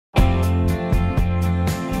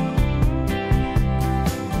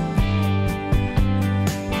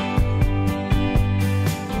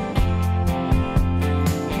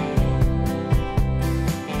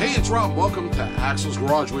Welcome to Axel's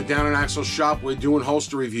Garage. We're down in Axel's shop. We're doing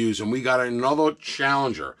holster reviews, and we got another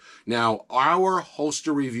challenger. Now, our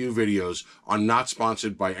holster review videos are not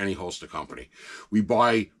sponsored by any holster company. We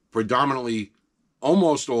buy predominantly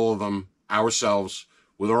almost all of them ourselves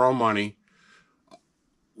with our own money.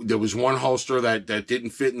 There was one holster that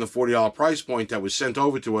didn't fit in the $40 price point that was sent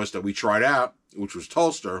over to us that we tried out, which was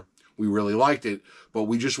Tolster. We really liked it, but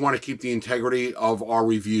we just want to keep the integrity of our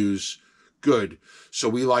reviews good. So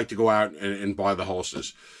we like to go out and buy the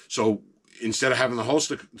holsters. So instead of having the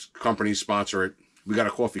holster company sponsor it, we got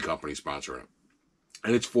a coffee company sponsoring it.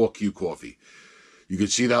 And it's 4Q Coffee. You can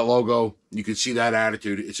see that logo. You can see that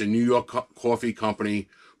attitude. It's a New York coffee company,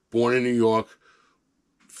 born in New York,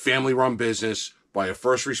 family-run business by a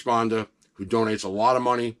first responder who donates a lot of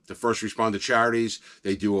money to first responder charities.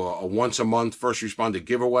 They do a once-a-month first responder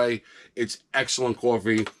giveaway. It's excellent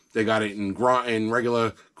coffee. They got it in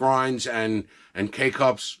regular grinds and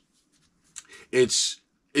K-cups. It's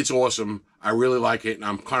awesome. I really like it, and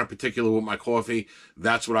I'm kind of particular with my coffee.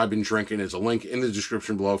 That's what I've been drinking. There's a link in the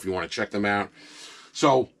description below if you want to check them out.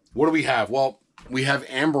 So what do we have? Well, we have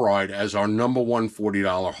Amberide as our #1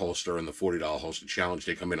 $40 holster in the $40 holster challenge.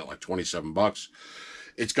 They come in at like 27 bucks.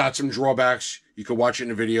 It's got some drawbacks. You can watch it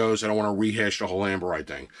in the videos. I don't want to rehash the whole Amberide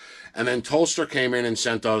thing. And then Tolster came in and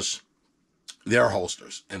sent us their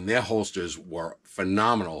holsters, and their holsters were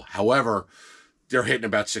phenomenal. However, they're hitting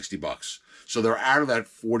about 60 bucks. So they're out of that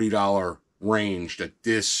 $40 range that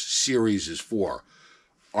this series is for.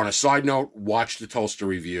 On a side note, watch the Tolster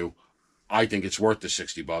review. I think it's worth the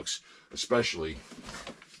 60 bucks, especially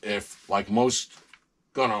if, like most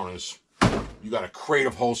gun owners, you got a crate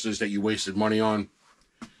of holsters that you wasted money on.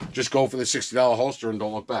 Just go for the $60 holster and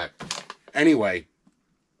don't look back. Anyway,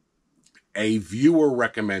 a viewer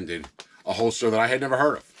recommended a holster that I had never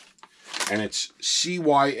heard of, and it's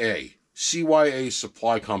CYA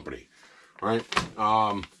Supply Company, right?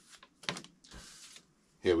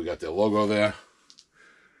 Here we got their logo there,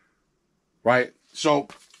 right? So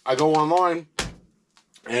I go online,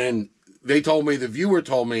 and the viewer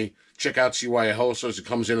told me, check out CYA holsters. It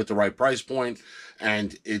comes in at the right price point,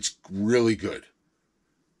 and it's really good.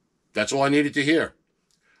 That's all I needed to hear.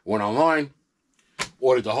 Went online,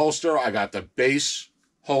 ordered the holster. I got the base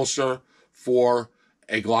holster for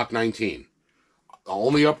a Glock 19. The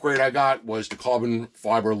only upgrade I got was the carbon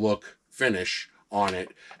fiber look finish on it.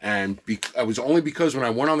 And it was only because when I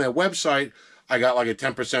went on their website, I got like a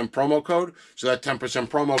 10% promo code. So that 10%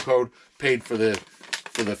 promo code paid for the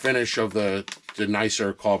finish of the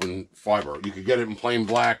nicer carbon fiber. You could get it in plain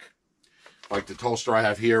black, like the Tolster I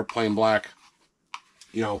have here, plain black.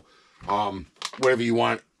 You know, whatever you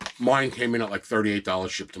want. Mine came in at like $38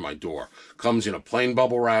 shipped to my door. Comes in a plain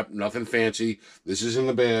bubble wrap, nothing fancy. This is in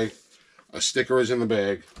the bag. A sticker is in the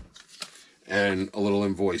bag. And a little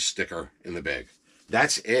invoice sticker in the bag.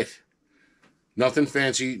 That's it. Nothing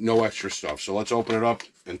fancy, no extra stuff. So let's open it up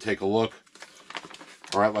and take a look.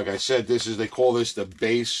 All right, like I said, they call this the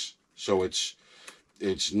base. So it's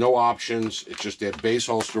no options. It's just their base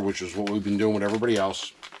holster, which is what we've been doing with everybody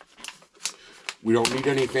else. We don't need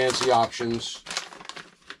any fancy options.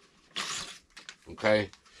 Okay,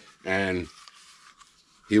 and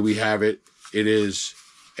here we have it. It is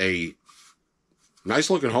a nice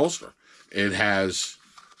looking holster. It has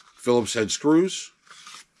Phillips head screws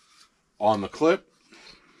on the clip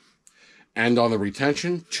and on the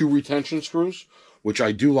retention, 2 retention screws, which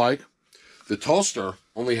I do like. The Tolster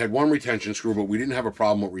only had 1 retention screw, but we didn't have a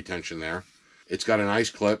problem with retention there. It's got a nice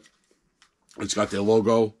clip. It's got their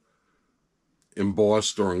logo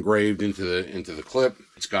embossed or engraved into the clip.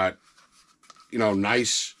 It's got, you know,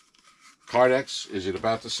 nice Kydex. Is it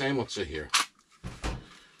about the same? Let's see here.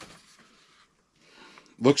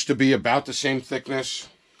 Looks to be about the same thickness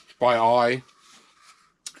by eye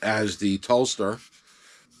as the Tolster.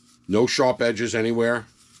 No sharp edges anywhere.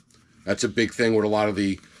 That's a big thing with a lot of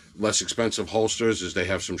the less expensive holsters, is they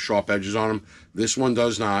have some sharp edges on them. This one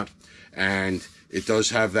does not, and it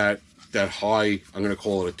does have that high, I'm going to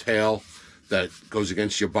call it a tail, that goes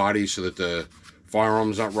against your body so that the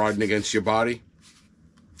firearm's not riding against your body.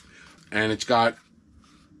 And it's got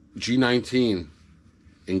G19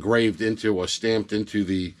 engraved into or stamped into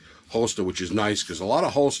the holster, which is nice because a lot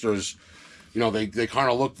of holsters, you know, they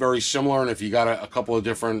kind of look very similar. And if you got a couple of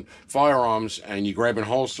different firearms and you're grabbing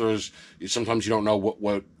holsters, sometimes you don't know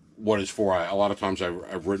what it's for. A lot of times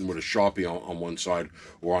I've written with a Sharpie on one side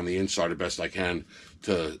or on the inside the best I can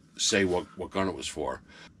to say what gun it was for.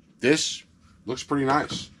 This looks pretty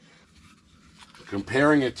nice.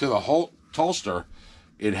 Comparing it to the Tolster,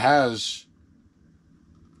 it has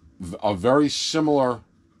a very similar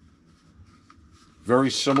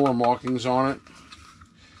markings on it.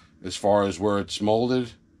 as far as where it's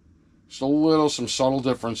molded. Just some subtle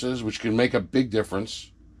differences, which can make a big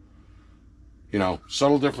difference. You know,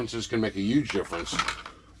 subtle differences can make a huge difference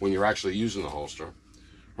when you're actually using the holster.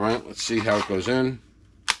 All right, let's see how it goes in.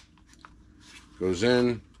 Goes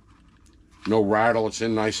in. No rattle, it's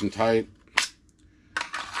in nice and tight.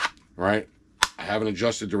 All right, I haven't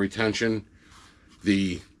adjusted the retention.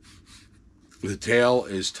 The tail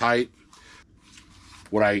is tight.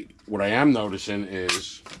 What I am noticing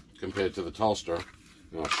is, compared to the Tulster,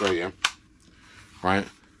 and I'll show you, right?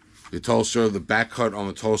 The Tulster, the back cut on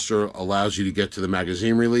the Tulster allows you to get to the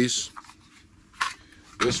magazine release.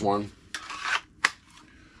 This one,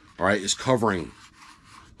 all right, is covering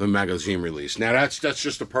the magazine release. Now that's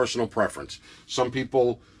just a personal preference. Some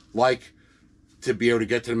people like to be able to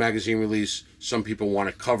get to the magazine release. Some people want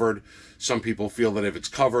it covered. Some people feel that if it's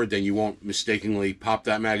covered, then you won't mistakenly pop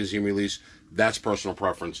that magazine release. That's personal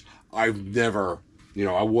preference. I've never, you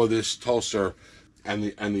know, I wore this Tulster and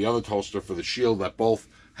the other Tulster for the Shield that both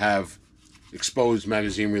have exposed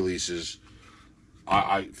magazine releases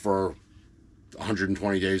for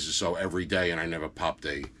 120 days or so every day, and I never popped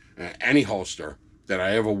any holster that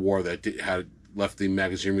I ever wore that had left the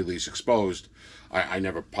magazine release exposed. I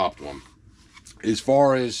never popped one. As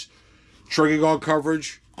far as trigger guard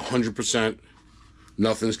coverage, 100%.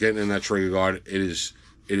 Nothing's getting in that trigger guard. It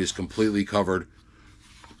is completely covered.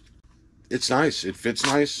 It's nice. It fits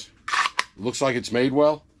nice. It looks like it's made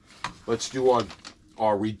well. Let's do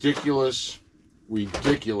our ridiculous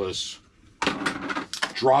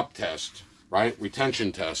drop test, right?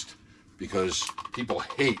 Retention test, because people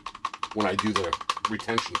hate when I do the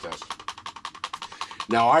retention test.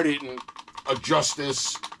 Now, I didn't adjust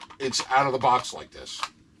this. It's out of the box like this.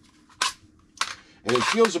 And it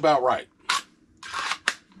feels about right.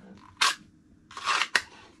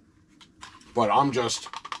 But I'm just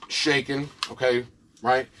shaking, okay,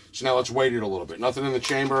 right? So now let's weight it a little bit. Nothing in the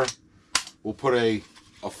chamber. We'll put a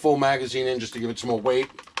full magazine in just to give it some more weight.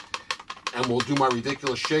 And we'll do my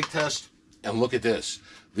ridiculous shake test. And look at this.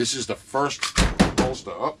 This is the first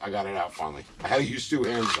holster. Oh, I got it out finally. I had to use two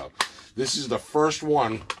hands though. This is the first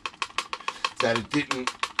one that it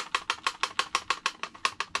didn't.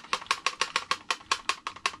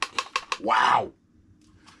 Wow.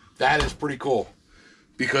 That is pretty cool.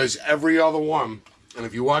 Because every other one, and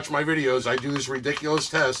if you watch my videos, I do this ridiculous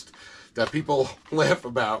test that people laugh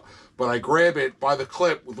about, but I grab it by the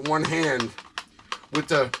clip with one hand with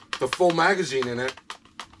the full magazine in it,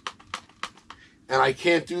 and I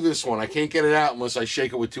can't do this one. I can't get it out unless I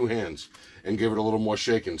shake it with two hands and give it a little more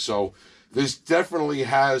shaking. So this definitely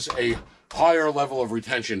has a higher level of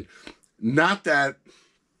retention. Not that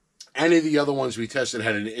any of the other ones we tested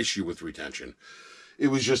had an issue with retention. It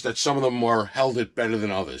was just that some of them held it better than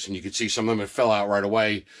others. And you could see some of them, it fell out right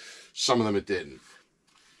away. Some of them it didn't.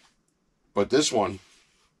 But this one,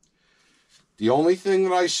 the only thing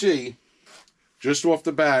that I see, just off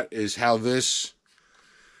the bat, is how this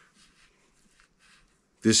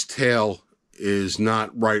tail is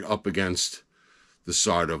not right up against the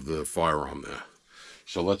side of the firearm there.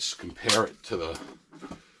 So let's compare it to the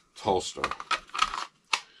Tulster.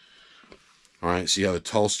 All right, see how the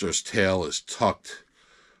Tulster's tail is tucked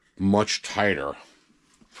much tighter.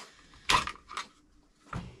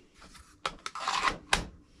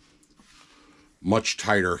 Much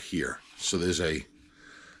tighter here. So there's a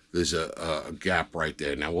gap right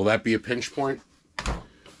there. Now, will that be a pinch point?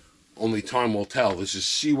 Only time will tell. This is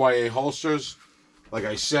CYA holsters. Like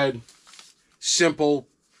I said, simple,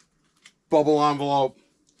 bubble envelope,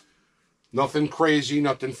 nothing crazy,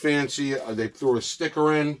 nothing fancy. They threw a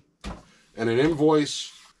sticker in and an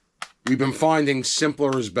invoice. We've been finding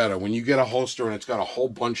simpler is better. When you get a holster and it's got a whole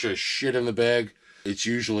bunch of shit in the bag, it's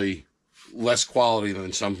usually less quality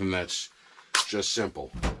than something that's just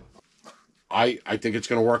simple. I think it's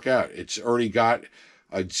going to work out. It's already got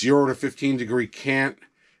a 0 to 15 degree cant.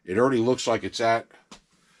 It already looks like it's at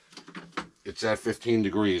 15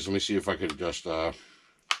 degrees. Let me see if I could just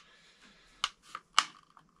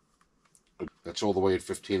that's all the way at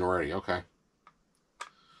 15 already. Okay.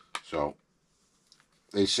 So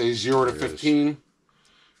they say 0 to 15.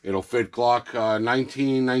 It'll fit Glock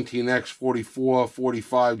 19, 19X, 44,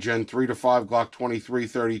 45, Gen 3 to 5, Glock 23,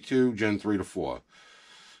 32, Gen 3 to 4.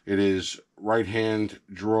 It is right hand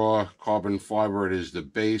draw carbon fiber. It is the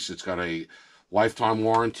base. It's got a lifetime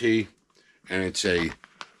warranty, and it's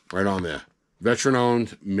right on there. Veteran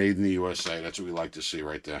owned, made in the USA. That's what we like to see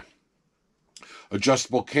right there.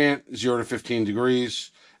 Adjustable cant, 0 to 15 degrees,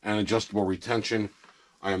 and adjustable retention.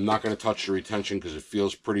 I am not going to touch the retention because it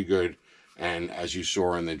feels pretty good. And as you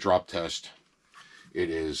saw in the drop test, it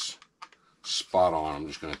is spot on. I'm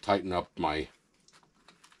just going to tighten up my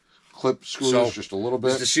clip screws just a little bit.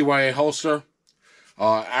 This is the CYA holster.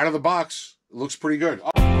 Out of the box, it looks pretty good.